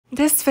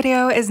This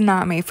video is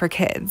not made for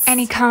kids.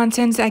 Any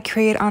content I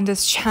create on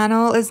this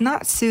channel is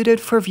not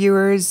suited for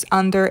viewers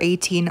under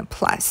 18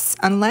 plus,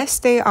 unless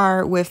they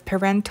are with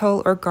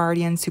parental or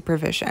guardian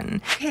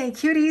supervision. Hey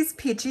cuties,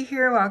 Peachy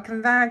here,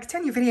 welcome back to a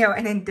new video,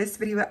 and in this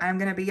video I'm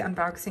going to be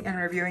unboxing and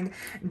reviewing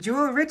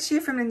JEWEL Richie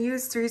from the new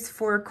Series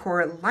 4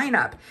 core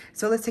lineup.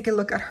 So let's take a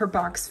look at her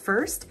box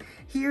first.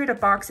 Here the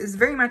box is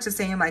very much the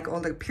same like all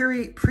the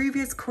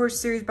previous core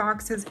series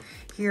boxes.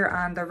 Here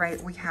on the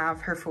right we have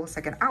her full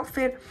second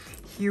outfit.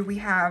 Here we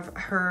have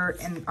her,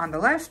 and on the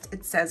left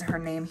it says her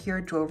name here,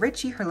 JEWEL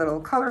Richie, her little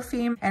color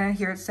theme, and then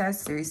here it says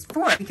Series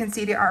 4. You can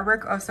see the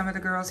artwork of some of the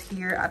girls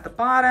here at the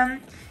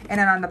bottom, and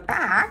then on the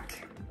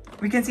back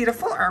we can see the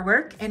full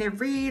artwork, and it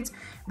reads,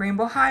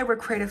 Rainbow High, where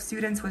creative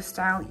students with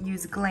style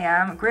use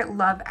glam, grit,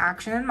 love,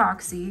 action, and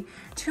moxie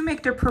to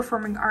make their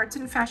performing arts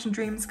and fashion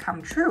dreams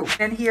come true.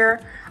 And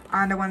here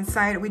on the one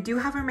side, we do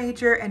have a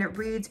major, and it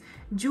reads,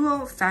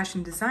 JEWEL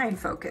Fashion Design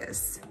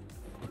Focus.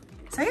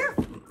 So yeah,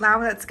 now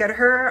let's get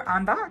her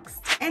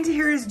unboxed. And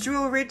here's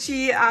JEWEL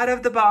Richie out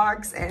of the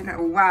box,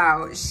 and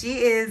wow, she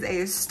is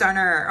a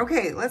stunner.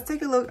 Okay, let's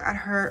take a look at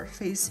her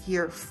face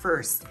here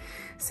first.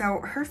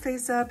 So her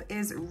face up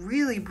is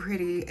really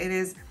pretty. It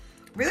is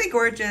really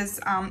gorgeous,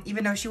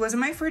 even though she wasn't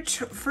my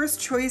first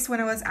choice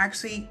when I was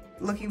actually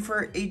looking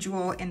for a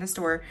jewel in the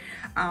store,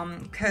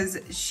 because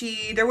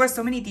there was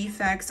so many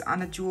defects on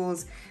the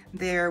jewels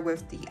there,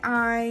 with the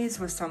eyes,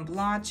 with some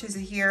blotches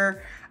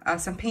here,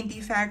 some paint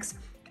defects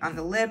on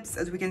the lips.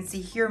 As we can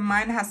see here,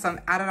 mine has some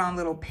added on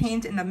little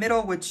paint in the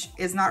middle, which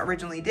is not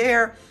originally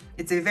there.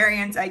 It's a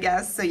variant, I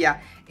guess. So yeah,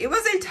 it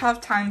was a tough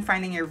time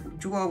finding a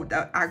jewel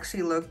that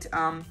actually looked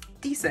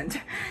decent.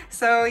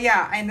 So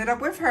yeah, I ended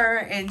up with her,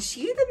 and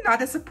she did not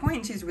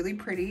disappoint. She's really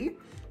pretty,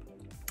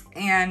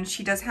 and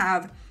she does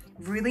have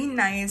really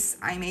nice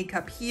eye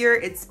makeup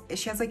here.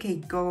 She has like a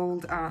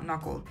gold,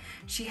 not gold,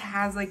 she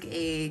has like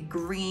a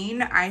green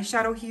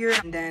eyeshadow here,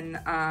 and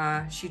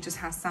then she just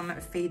has some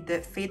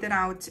faded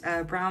out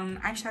brown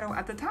eyeshadow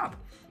at the top.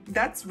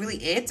 That's really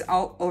it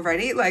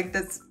already. Like,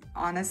 that's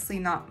honestly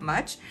not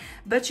much,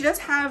 but she does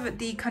have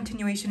the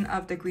continuation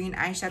of the green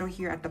eyeshadow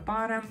here at the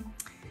bottom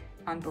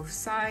on both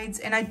sides,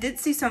 and I did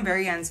see some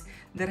variants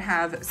that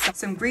have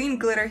some green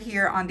glitter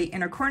here on the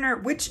inner corner,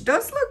 which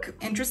does look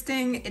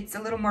interesting. It's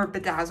a little more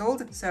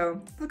bedazzled,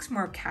 so it looks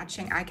more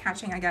eye-catching,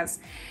 I guess.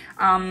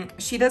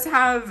 She does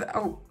have,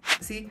 oh,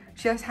 see,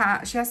 she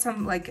has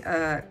some like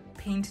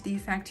paint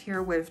defect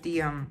here with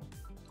the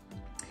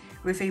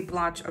with a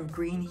blotch of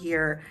green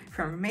here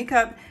from her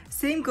makeup.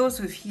 Same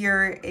goes with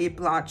here, a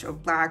blotch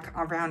of black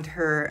around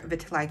her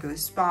vitiligo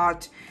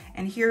spot,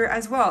 and here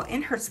as well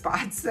in her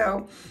spot.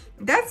 So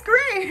that's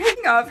great.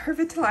 Speaking of her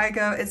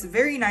vitiligo, it's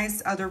very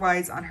nice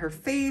otherwise on her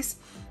face.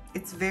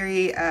 It's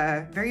very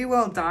very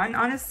well done,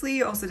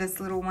 honestly. Also this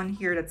little one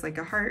here that's like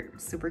a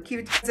heart, super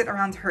cute. It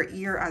around her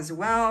ear as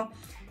well.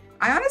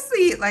 I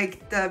honestly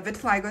like the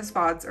vitiligo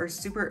spots are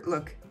super,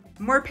 look,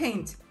 more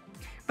paint,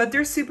 but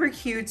they're super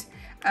cute.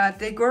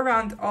 They go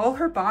around all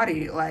her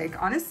body. Like,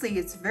 honestly,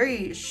 it's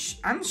very,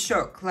 I'm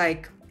shook.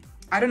 Like,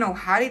 I don't know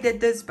how they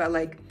did this, but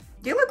like,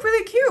 they look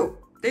really cute.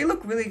 They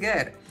look really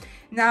good.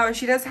 Now,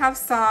 she does have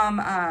some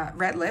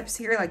red lips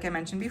here, like I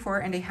mentioned before,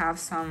 and they have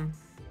some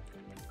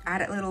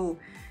added little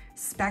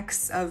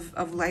specks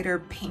of lighter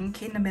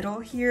pink in the middle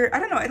here. I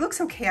don't know, it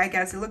looks okay, I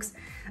guess. It looks,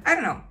 I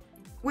don't know.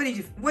 What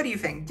do you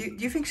think? Do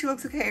you think she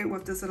looks okay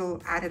with this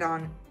little added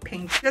on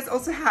paint? She does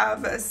also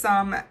have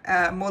some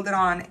molded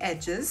on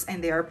edges,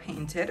 and they are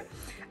painted.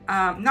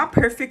 Not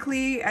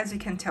perfectly, as you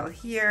can tell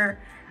here.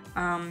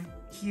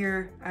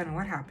 Here, I don't know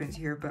what happens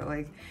here, but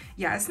like,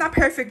 yeah, it's not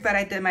perfect, but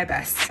I did my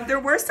best. There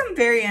were some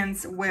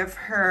variants with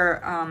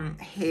her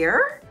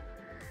hair.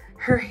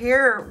 Her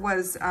hair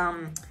was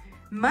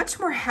much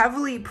more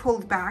heavily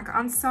pulled back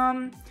on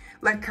some.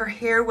 Like, her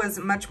hair was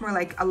much more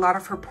like, a lot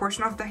of her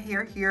portion of the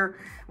hair here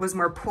was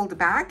more pulled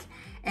back,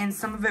 and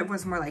some of it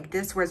was more like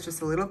this, where it's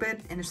just a little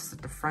bit and it's just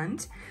at the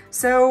front.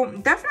 So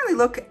definitely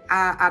look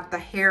at the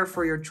hair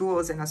for your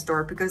jewels in a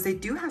store, because they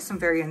do have some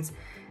variants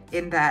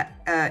in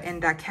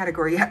that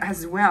category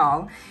as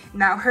well.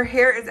 Now, her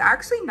hair is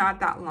actually not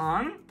that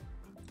long.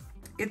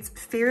 It's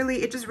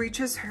fairly, it just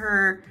reaches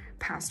her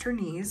past her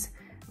knees,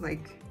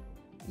 like,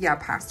 yeah,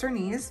 past her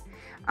knees.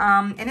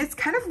 And it's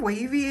kind of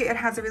wavy. It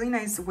has a really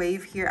nice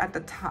wave here at the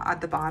top, at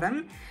the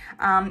bottom.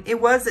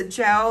 It was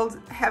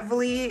gelled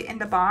heavily in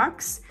the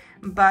box,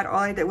 but all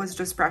I did was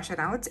just brush it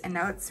out, and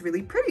now it's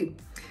really pretty.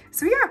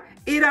 So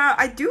yeah,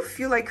 I do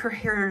feel like her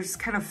hair is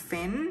kind of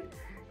thin.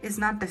 It's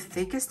not the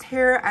thickest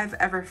hair I've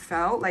ever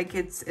felt. Like,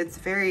 it's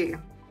very,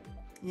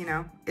 you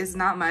know, it's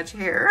not much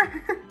hair.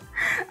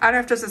 I don't know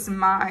if this is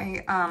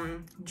my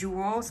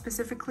jewel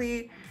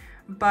specifically,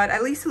 but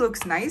at least it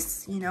looks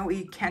nice. You know,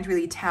 you can't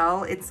really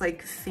tell. It's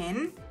like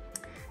thin,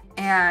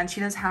 and she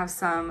does have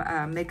some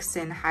mixed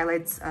in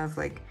highlights of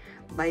like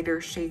lighter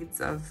shades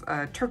of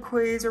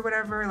turquoise or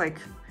whatever, like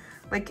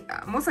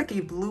almost like a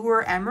blue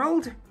or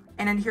emerald.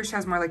 And then here she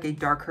has more like a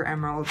darker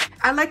emerald.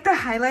 I like the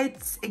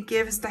highlights. It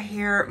gives the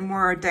hair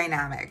more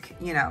dynamic,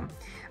 you know.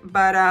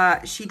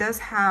 but she does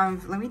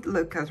have, let me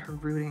look at her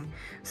rooting.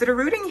 So the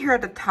rooting here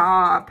at the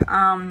top,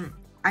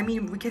 I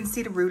mean, we can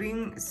see the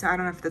rooting, so I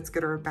don't know if that's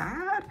good or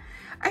bad.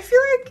 I feel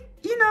like,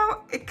 you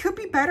know, it could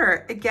be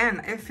better.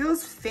 Again, it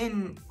feels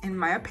thin in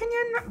my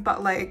opinion,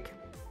 but like,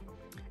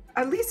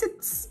 at least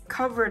it's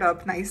covered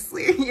up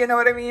nicely. You know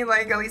what I mean?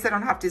 Like, at least I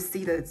don't have to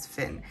see that it's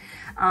thin.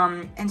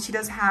 And she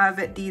does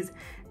have these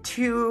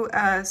two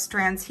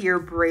strands here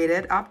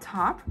braided up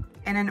top.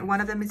 And then one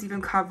of them is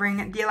even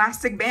covering the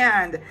elastic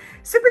band.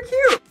 Super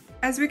cute.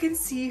 As we can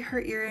see, her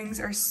earrings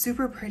are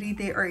super pretty.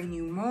 They are a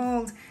new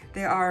mold.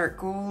 They are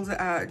gold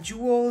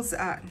jewels.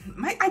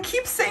 I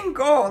keep saying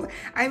gold.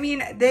 I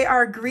mean, they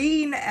are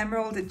green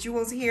emerald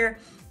jewels here,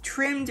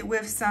 trimmed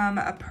with some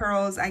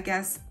pearls, I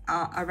guess,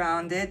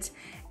 around it.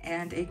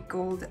 And a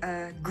gold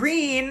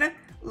green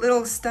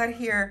little stud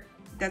here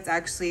that's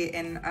actually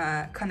in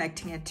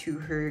connecting it to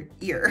her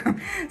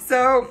ear.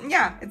 So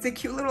yeah, it's a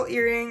cute little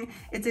earring.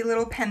 It's a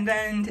little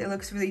pendant. It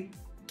looks really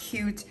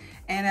cute.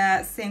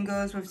 And same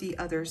goes with the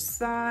other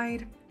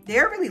side.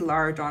 They're really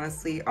large,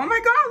 honestly. Oh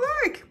my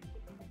God, look!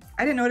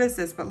 I didn't notice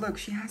this, but look,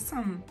 she has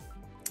some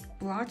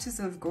blotches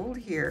of gold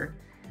here.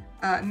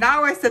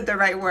 Now I said the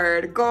right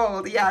word,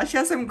 gold. Yeah, she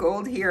has some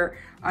gold here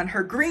on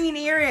her green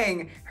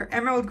earring, her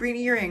emerald green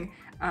earring.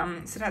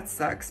 So that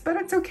sucks, but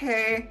it's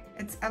okay.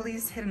 It's at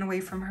least hidden away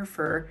from her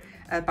fur,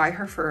 by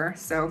her fur.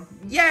 So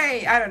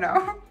yay, I don't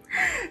know.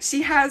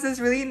 She has this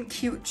really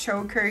cute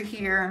choker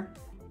here.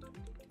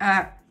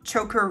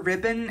 Choker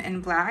ribbon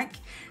in black,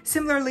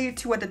 similarly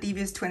to what the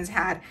Devious twins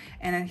had.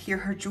 And then here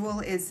her jewel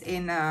is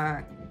in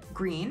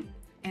green,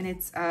 and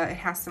it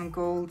has some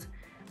gold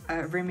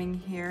rimming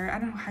here. I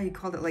don't know how you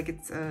call it, like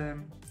it's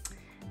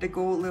the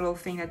gold little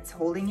thing that's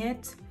holding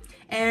it.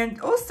 And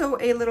also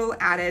a little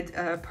added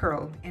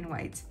pearl in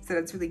white. So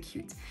that's really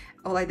cute.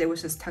 All I did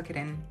was just tuck it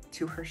in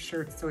to her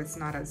shirt so it's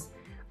not as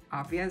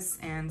obvious.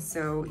 And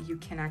so you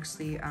can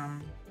actually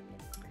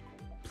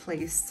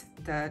place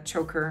the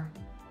choker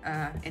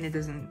and it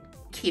doesn't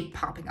keep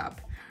popping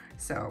up.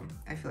 So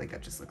I feel like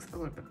that just looks a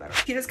little bit better.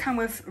 She does come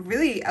with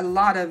really a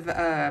lot of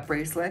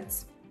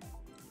bracelets.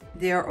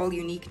 They are all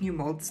unique new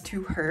molds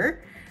to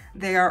her.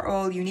 They are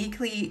all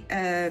uniquely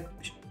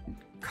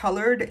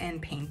colored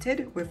and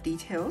painted with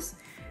details.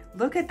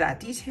 Look at that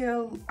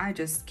detail. I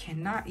just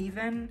cannot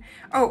even.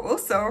 Oh,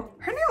 also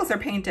her nails are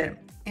painted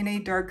in a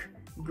dark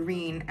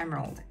green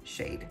emerald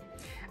shade.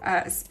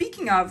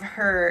 Speaking of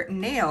her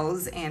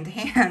nails and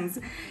hands,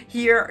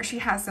 here she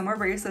has some more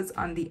bracelets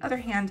on the other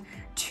hand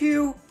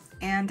too,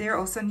 and they're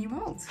also new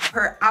molds.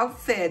 Her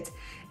outfit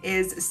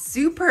is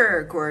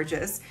super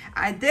gorgeous.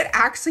 I did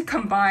actually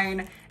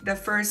combine the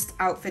first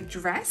outfit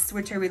dress,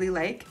 which I really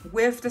like,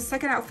 with the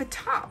second outfit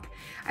top.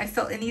 I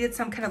felt it needed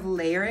some kind of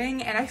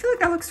layering, and I feel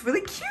like that looks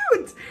really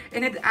cute,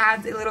 and it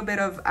adds a little bit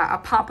of a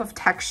pop of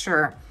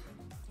texture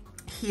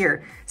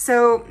here.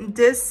 So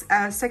this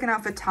second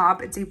outfit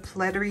top, it's a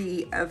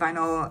pleathery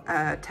vinyl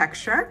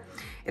texture.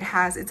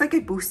 It's like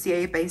a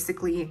bustier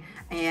basically,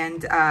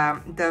 and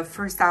the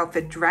first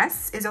outfit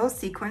dress is all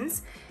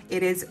sequins.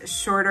 It is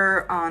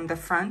shorter on the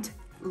front,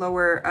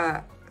 longer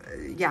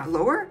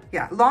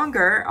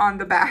on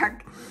the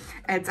back.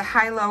 It's a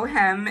high-low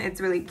hem. It's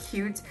really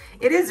cute.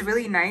 It is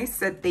really nice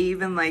that they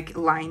even like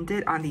lined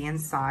it on the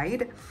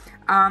inside,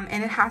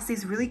 and it has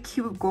these really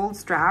cute gold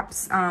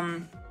straps.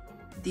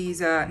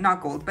 These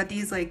not gold, but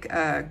these like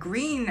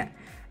green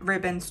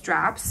ribbon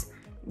straps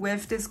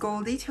with this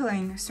gold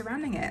detailing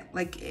surrounding it,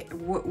 like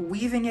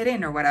weaving it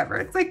in or whatever.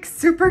 It's like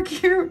super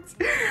cute.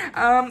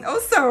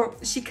 Also,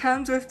 she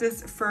comes with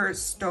this fur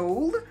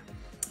stole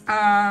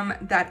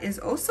that is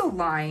also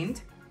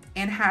lined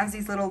and has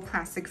these little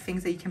plastic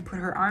things that you can put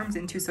her arms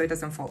into so it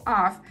doesn't fall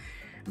off.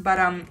 But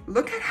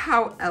look at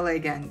how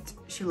elegant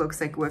she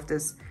looks like with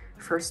this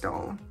fur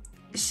stole.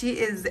 She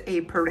is a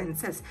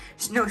princess.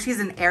 No, she's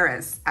an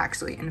heiress,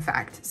 actually, in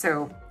fact.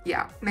 So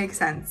yeah, makes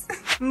sense.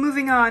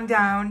 Moving on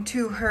down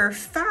to her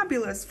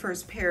fabulous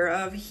first pair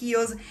of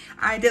heels.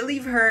 I did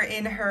leave her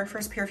in her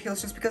first pair of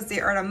heels just because they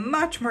are a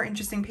much more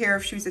interesting pair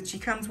of shoes that she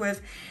comes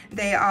with.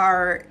 They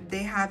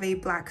have a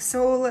black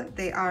sole.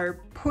 They are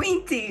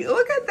pointy.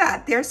 Look at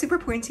that. They're super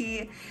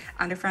pointy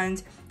on the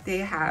front. They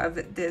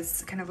have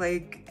this kind of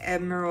like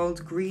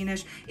emerald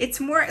greenish. It's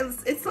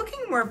looking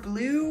more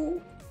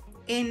blue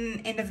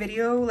in the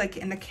video, like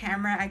in the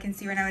camera. I can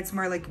see right now it's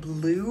more like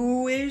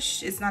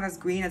bluish. It's not as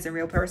green as in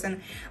real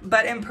person,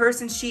 but in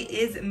person she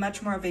is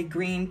much more of a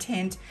green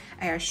tint,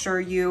 I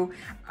assure you.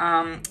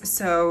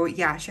 So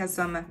yeah, she has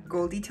some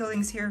gold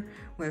detailings here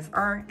with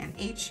R and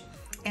H,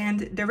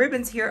 and the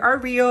ribbons here are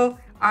real,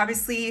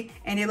 obviously,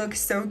 and they look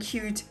so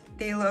cute.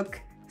 They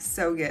look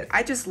so good.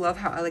 I just love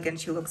how elegant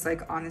she looks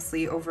like,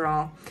 honestly.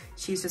 Overall,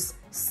 she's just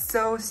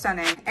so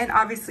stunning. And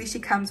obviously she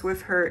comes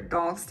with her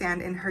doll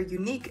stand in her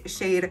unique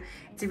shade.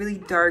 It's a really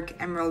dark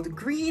emerald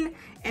green,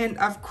 and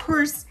of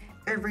course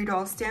every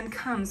doll stand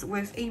comes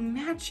with a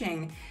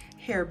matching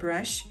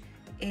hairbrush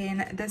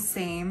in the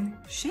same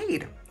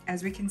shade,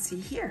 as we can see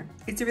here.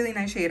 It's a really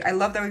nice shade. I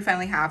love that we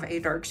finally have a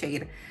dark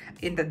shade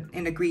in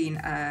the green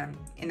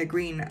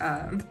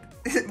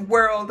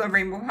world of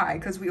Rainbow High,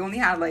 because we only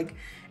had like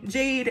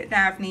Jade,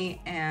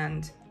 Daphne,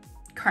 and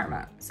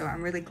Karma. So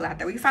I'm really glad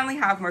that we finally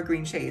have more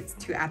green shades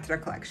to add to the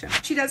collection.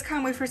 She does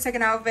come with her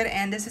second outfit,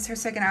 and this is her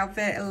second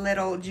outfit, a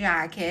little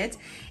jacket.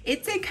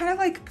 It's a kind of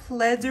like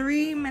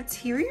pleathery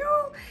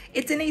material.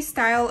 It's in a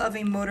style of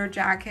a motor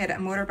jacket, a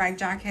motorbike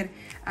jacket,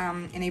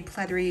 in a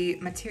pleathery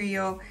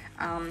material.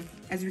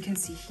 As you can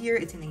see here,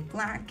 it's in a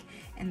black,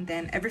 and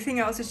then everything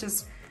else is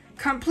just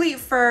complete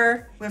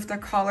fur with the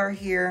collar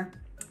here,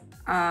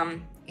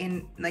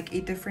 in like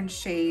a different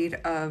shade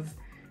of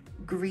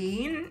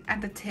green at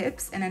the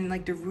tips, and then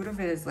like the root of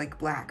it is like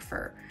black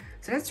fur.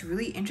 So that's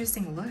really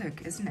interesting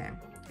look, isn't it?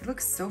 It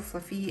looks so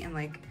fluffy and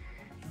like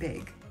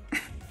big.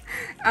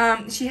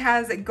 She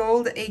has a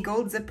gold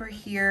zipper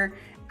here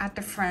at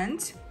the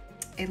front,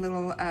 a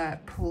little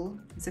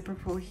zipper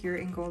pull here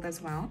in gold as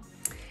well.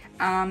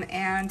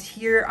 And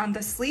here on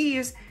the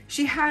sleeves,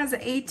 she has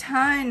a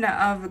ton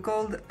of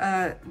gold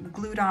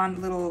glued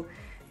on little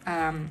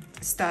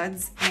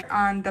studs. And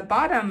on the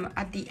bottom,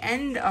 at the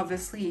end of the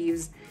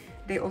sleeves,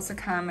 they also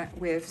come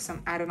with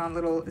some added on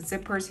little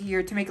zippers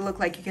here to make it look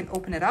like you can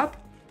open it up.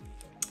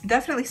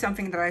 Definitely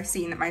something that I've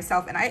seen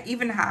myself, and I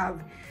even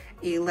have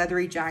a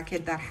leathery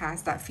jacket that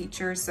has that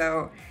feature.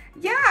 So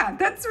yeah,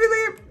 that's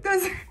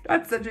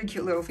such a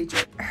cute little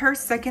feature. Her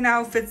second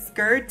outfit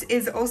skirt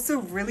is also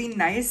really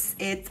nice.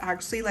 It's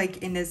actually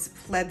like in this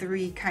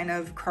leathery kind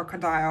of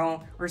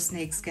crocodile or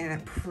snakeskin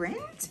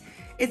print.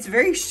 It's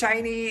very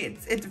shiny.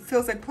 It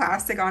feels like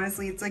plastic,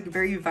 honestly. It's like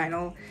very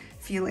vinyl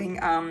feeling,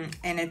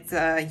 and it's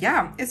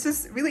yeah, it's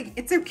just really,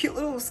 it's a cute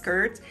little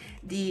skirt.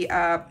 The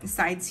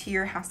sides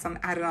here have some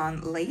added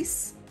on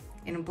lace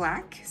in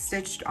black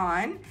stitched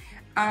on.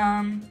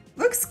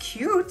 Looks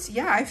cute.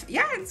 Yeah,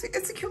 it's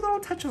a cute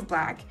little touch of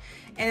black.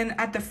 And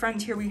at the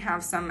front here we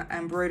have some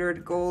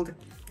embroidered gold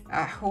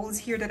holes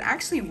here that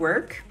actually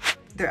work.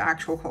 They're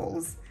actual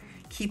holes,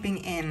 keeping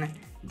in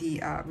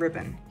the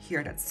ribbon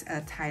here that's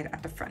tied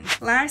at the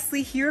front.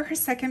 Lastly, here are her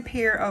second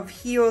pair of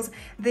heels.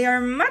 They are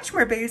much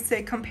more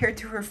basic compared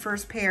to her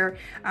first pair.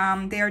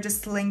 They are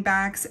just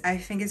slingbacks, I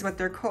think is what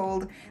they're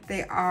called.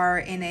 They are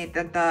in a,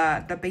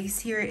 the base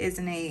here is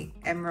in a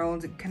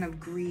emerald kind of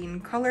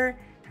green color,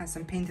 has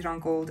some painted on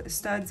gold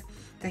studs.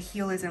 The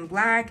heel is in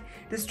black.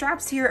 The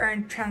straps here are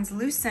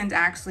translucent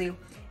actually.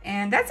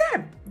 And that's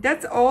it.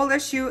 That's all the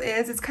shoe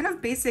is. It's kind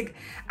of basic.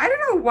 I don't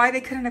know why they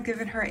couldn't have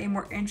given her a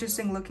more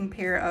interesting looking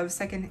pair of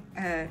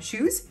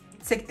shoes.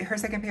 Her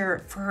second pair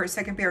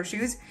of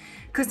shoes,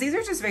 because these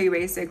are just very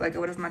basic. Like I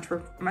would have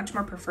much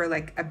more prefer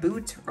like a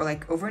boot or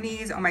like over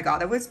knees. Oh my god,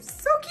 that was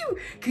so cute.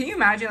 Can you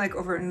imagine like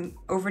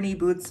over knee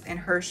boots in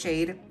her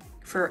shade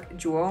for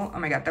Jewel? Oh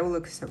my god, that would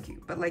look so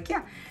cute. But like,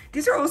 yeah,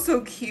 these are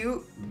also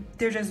cute.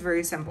 They're just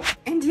very simple.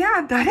 And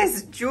yeah, that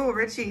is Jewel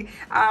Richie.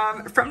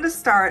 From the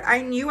start,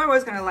 I knew I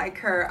was gonna like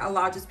her a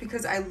lot just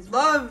because I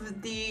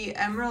love the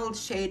emerald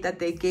shade that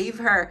they gave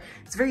her.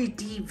 It's very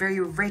deep,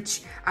 very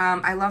rich.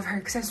 I love her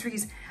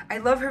accessories. I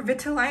love her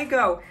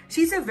vitiligo.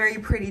 She's a very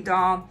pretty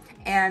doll,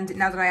 and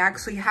now that I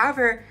actually have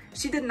her,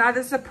 she did not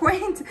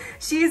disappoint.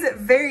 She's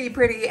very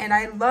pretty, and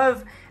I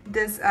love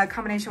this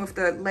combination with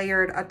the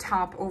layered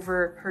top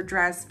over her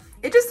dress.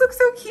 It just looks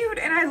so cute,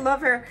 and I love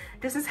her.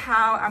 This is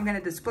how I'm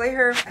gonna display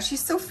her.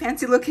 She's so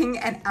fancy looking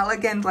and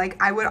elegant. Like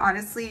I would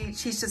honestly,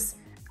 she's just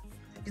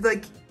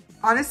like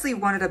honestly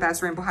one of the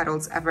best rainbow high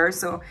dolls ever,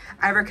 so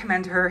I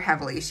recommend her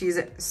heavily. She's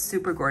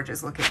super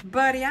gorgeous looking.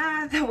 But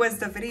yeah, that was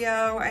the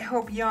video. I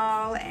hope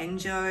y'all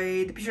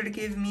enjoyed. Be sure to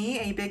give me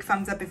a big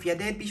thumbs up if you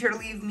did. Be sure to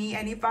leave me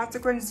any thoughts or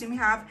questions you may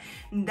have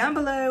down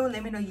below.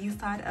 Let me know you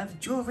thought of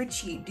Jewel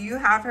Richie. Do you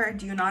have her?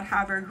 Do you not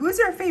have her? Who's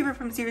your favorite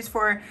from series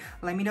 4?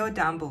 Let me know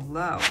down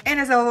below. And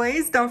as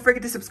always, don't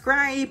forget to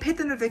subscribe, hit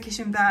the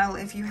notification bell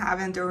if you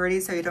haven't already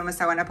so you don't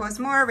miss out when I post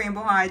more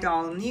rainbow high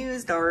doll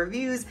news, doll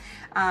reviews,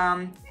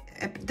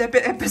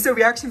 episode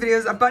reaction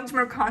videos, a bunch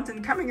more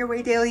content coming your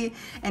way daily,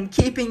 and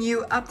keeping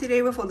you up to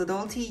date with all the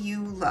doll tea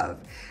you love.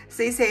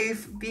 Stay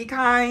safe, be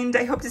kind.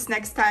 I hope this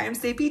next time.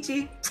 Stay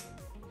peachy.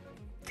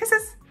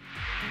 Kisses.